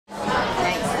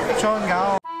좋은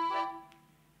거.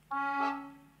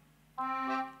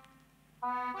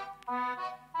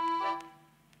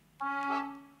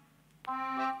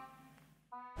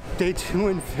 Day 2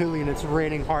 in Philly and it's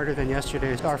raining harder than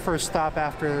yesterday. Our first stop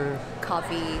after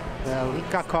Coffee. Yeah, we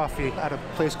got coffee at a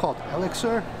place called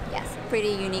Elixir. Yes, pretty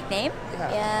unique name. Yeah.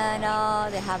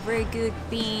 And they have very good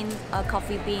beans,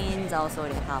 coffee beans. Also,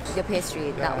 they have the pastry.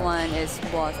 Yeah. That one was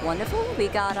wonderful. We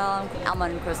got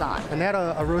almond croissant. And they had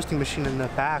a roasting machine in the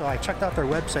back. So I checked out their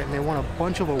website and they won a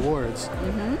bunch of awards.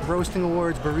 Roasting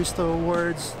awards, barista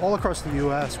awards, all across the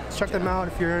US. Check them out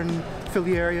if you're in the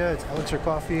Philly area. It's Elixir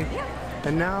Coffee. Yeah.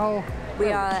 And now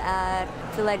We are at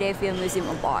Philadelphia Museum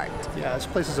of Art. yeah, this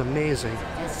place is amazing.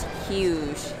 It's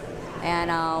huge.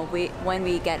 And when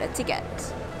we get a ticket,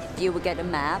 you will get a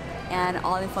map and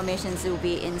all information will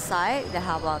be inside. They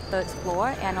have a third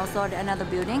floor and also another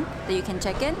building that you can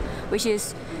check in, which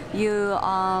is you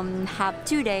have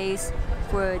 2 days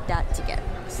for that ticket.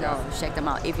 So check them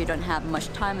out if you don't have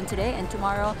much time on today and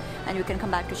tomorrow, and you can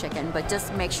come back to check in. But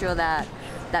just make sure that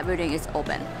that building is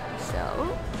open. So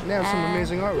They have some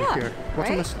amazing artwork here.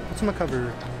 What's on the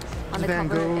cover? On the Van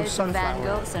cover Gogh is sunflower. Van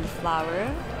Gogh sunflower.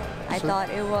 I So- thought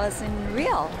it wasn't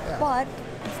real, but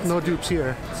No dupes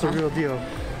here. It's the real deal.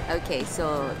 okay.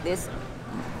 So this,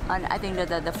 and I think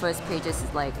that the first pages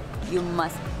is like you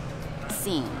must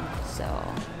see. So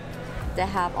they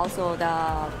have also the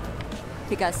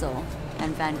Picasso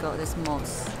and Van Gogh. This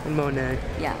most And Monet.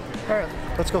 yeah. All right,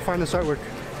 let's go find this artwork.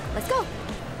 Let's go.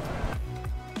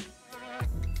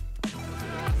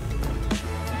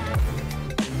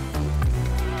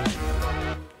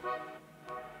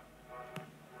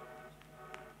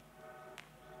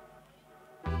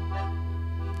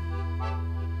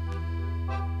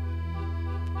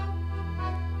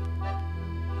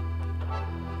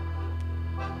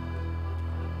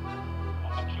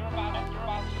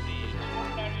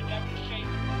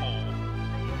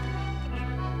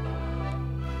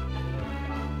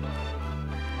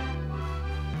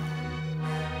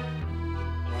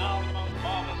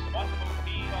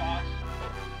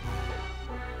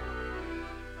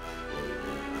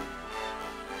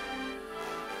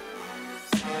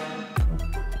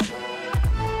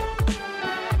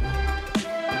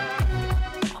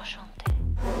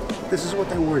 This is what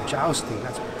they were jousting.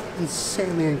 That's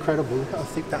insanely incredible. Look how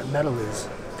thick that metal is.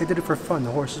 They did it for fun.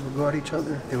 The horses would go at each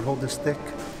other. They would hold the stick.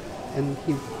 And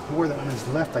he wore that on his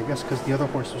left, I guess, because the other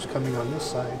horse was coming on this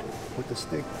side with the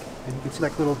stick. And you could see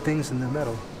like little dings in the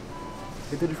metal.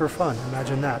 They did it for fun.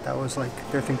 Imagine that. That was like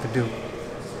their thing to do.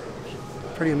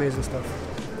 Pretty amazing stuff.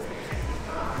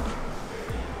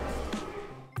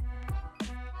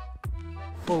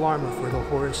 Full armor for the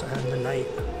horse and the knight.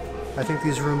 I think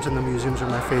these rooms in the museums are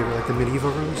my favorite, like the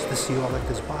medieval rooms, to see all like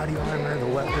this body armor, the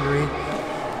weaponry.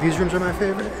 These rooms are my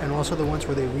favorite, and also the ones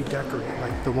where they redecorate,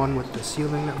 like the one with the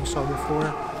ceiling that we saw before,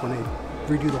 when they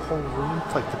redo the whole room,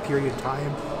 like the period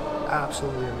time.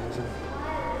 Absolutely amazing.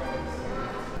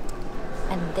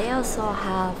 And they also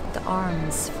have the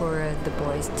arms for the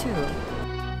boys too.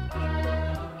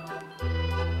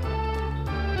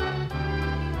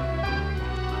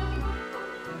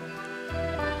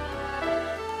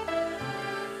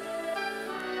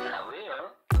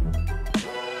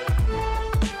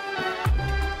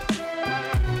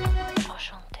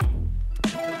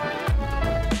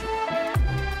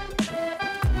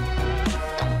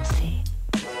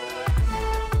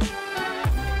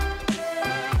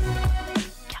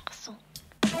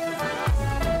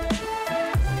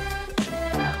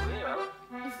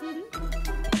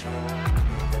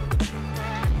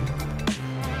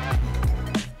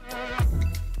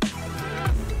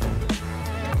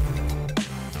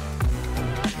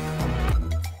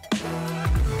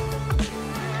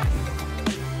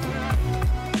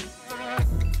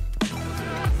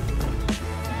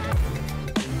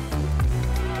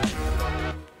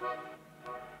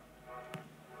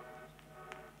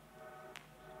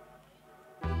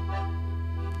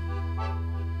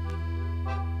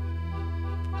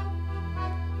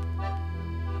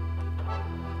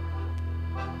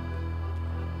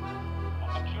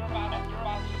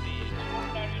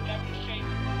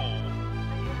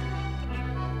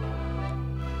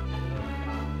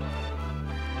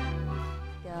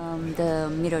 The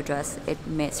middle dress, it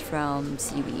made from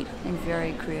seaweed and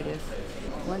very creative.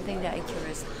 One thing that I'm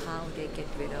curious how they get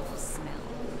rid of smell.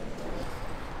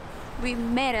 We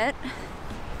made it,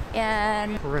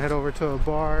 and We're gonna head over to a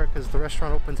bar because the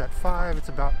restaurant opens at 5. It's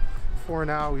about 4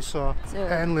 now. We saw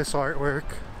endless artwork.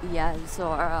 yeah, so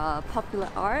popular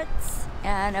arts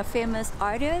and a famous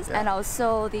artist, and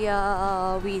also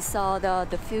the we saw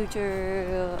the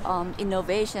future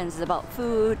innovations about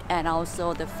food and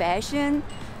also the fashion.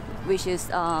 which is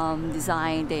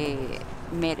designed, they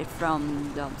made it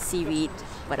from the seaweed.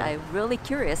 But I'm really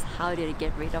curious, how did it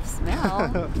get rid of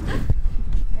smell?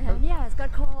 And yeah, it's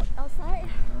got cold outside.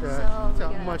 Yeah, So it's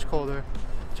got much colder.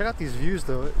 Check out these views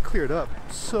though, it cleared up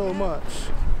so much.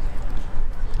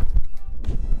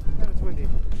 And it's windy.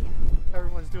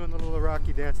 Everyone's doing the little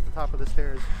Iraqi dance at the top of the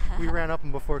stairs. We ran up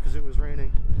them before because it was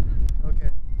raining. Okay.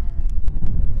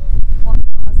 Walking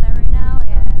outside right now,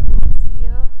 and we'll see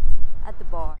you at the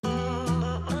bar.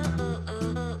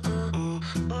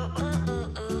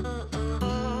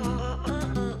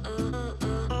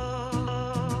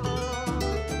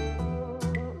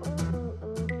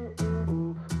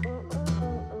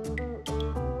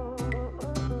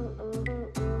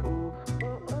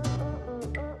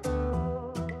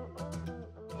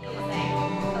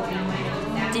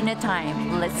 Dinner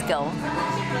time, let's go.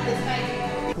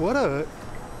 What a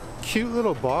cute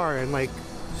little bar and like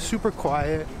super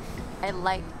quiet. I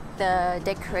like the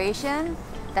decoration.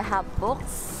 They have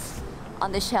books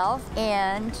on the shelf,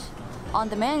 and on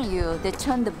the menu, they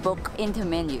turn the book into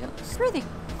menu. It's a really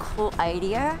cool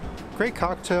idea. Great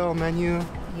cocktail menu.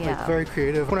 Yeah. Like very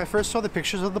creative. When I first saw the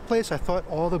pictures of the place, I thought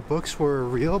all the books were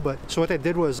real, but so what they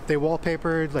did was they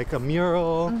wallpapered like a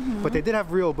mural, but they did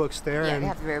have real books there. Yeah, and they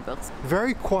have real books.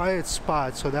 very quiet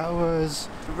spot, so that was...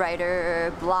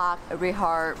 Writer, block,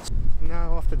 reharp.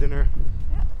 Now off to dinner.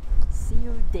 See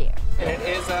you there. It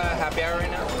is a happy hour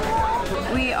right now.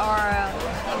 We are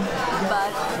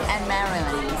Bud and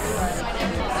Marilyn's.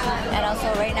 And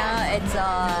also right now it's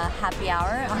a happy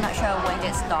hour. I'm not sure when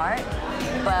they start,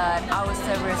 but our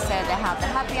server said they have the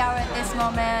happy hour at this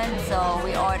moment. So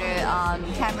we ordered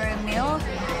cranberry milk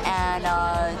and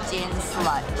gin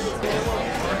sludge.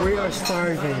 We are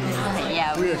starving.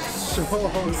 Yeah, We are so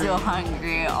hungry. so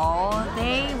hungry all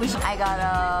day. I got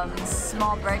a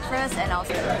small breakfast, and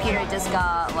also Peter just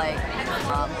got like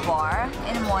a bar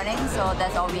in the morning, so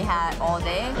that's all we had all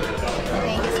day.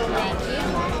 Thank you.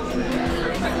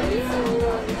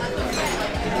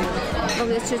 Oh,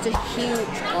 it's such a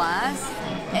huge glass.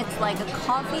 It's like a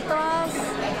coffee glass.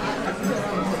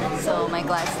 So my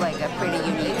glass is like a pretty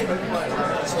unique.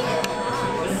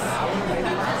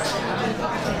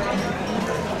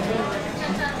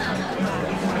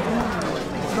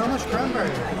 So much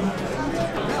cranberry.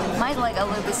 Mine's like a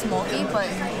little bit smoky, but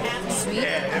sweet.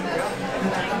 Very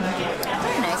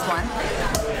nice one.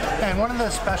 And one of the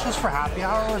specials for happy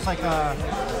hour was like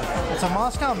it's a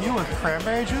Moscow Mule with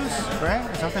cranberry juice, right?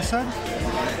 Is that what they said?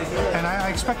 And I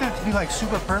expected it to be like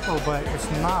super purple, but it's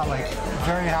not. Like,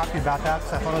 very happy about that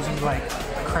because I thought it was gonna be like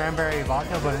cranberry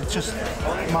vodka, but it's just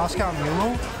Moscow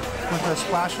Mule with a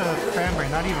splash of cranberry,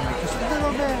 not even like just a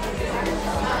little bit.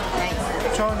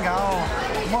 Chon gao,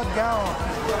 mod gao.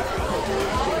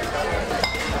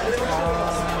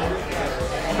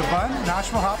 The bun,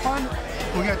 Nashville hot bun.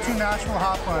 We got 2 Nashville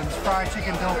hot buns, fried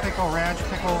chicken, dill pickle, ranch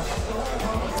pickle.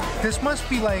 This must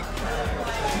be like,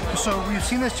 so we've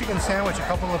seen this chicken sandwich a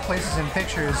couple of places in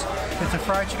pictures. It's a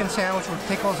fried chicken sandwich with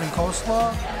pickles and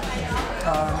coleslaw.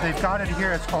 They've got it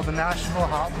here, it's called the Nashville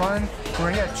hot bun.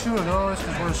 We're gonna get 2 of those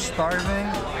because we're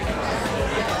starving.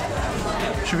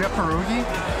 Should we get pierogi?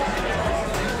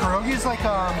 Pierogi is like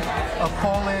a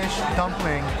Polish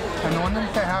dumpling, and the one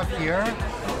that they have here,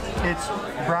 it's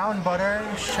brown butter,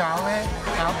 shallot,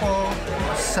 apple,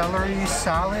 celery,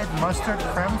 salad, mustard,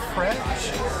 creme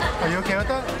fraiche. Are you okay with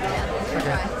that?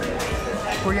 Okay.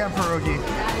 We're getting pierogi.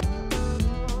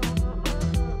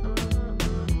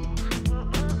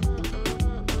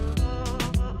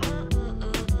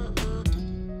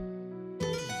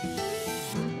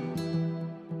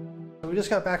 We just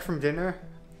got back from dinner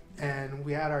and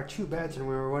we had our 2 beds and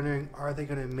we were wondering, are they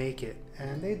gonna make it?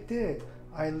 And they did.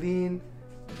 Eileen,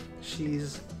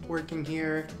 she's working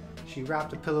here. She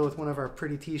wrapped a pillow with one of our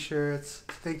pretty t-shirts.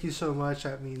 Thank you so much,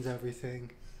 that means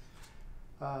everything.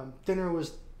 I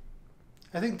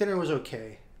think dinner was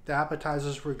okay. The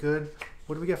appetizers were good.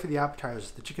 What did we get for the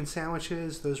appetizers? The chicken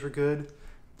sandwiches, those were good.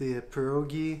 The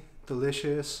pierogi,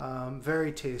 delicious,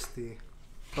 very tasty.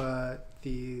 But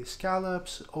the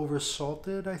scallops,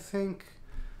 over-salted, I think.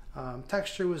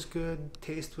 Texture was good,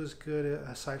 taste was good.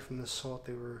 Aside from the salt,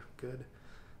 they were good.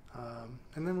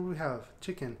 And then what do we have?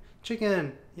 Chicken,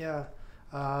 yeah.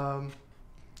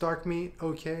 Dark meat,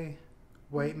 okay.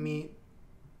 White meat,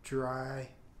 dry.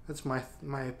 That's my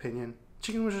opinion.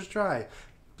 Chicken was just dry.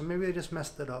 But maybe they just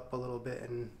messed it up a little bit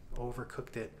and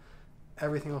overcooked it.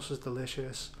 Everything else was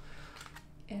delicious.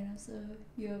 And also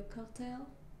your cocktail?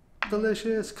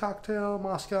 Delicious cocktail,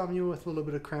 Moscow Mule with a little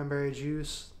bit of cranberry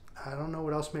juice. I don't know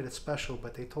what else made it special,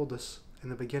 but they told us in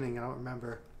the beginning, I don't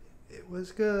remember. It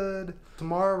was good.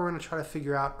 Tomorrow we're gonna try to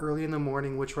figure out early in the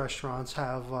morning which restaurants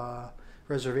have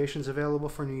reservations available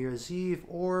for New Year's Eve,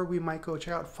 or we might go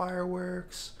check out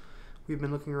fireworks. We've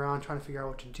been looking around trying to figure out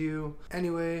what to do.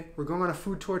 Anyway, we're going on a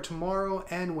food tour tomorrow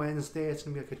and Wednesday. It's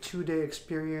gonna be like a 2-day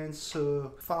experience,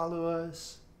 so follow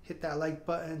us, hit that like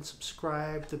button,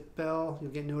 subscribe, the bell,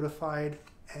 you'll get notified,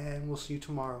 and we'll see you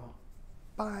tomorrow.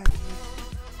 Bye.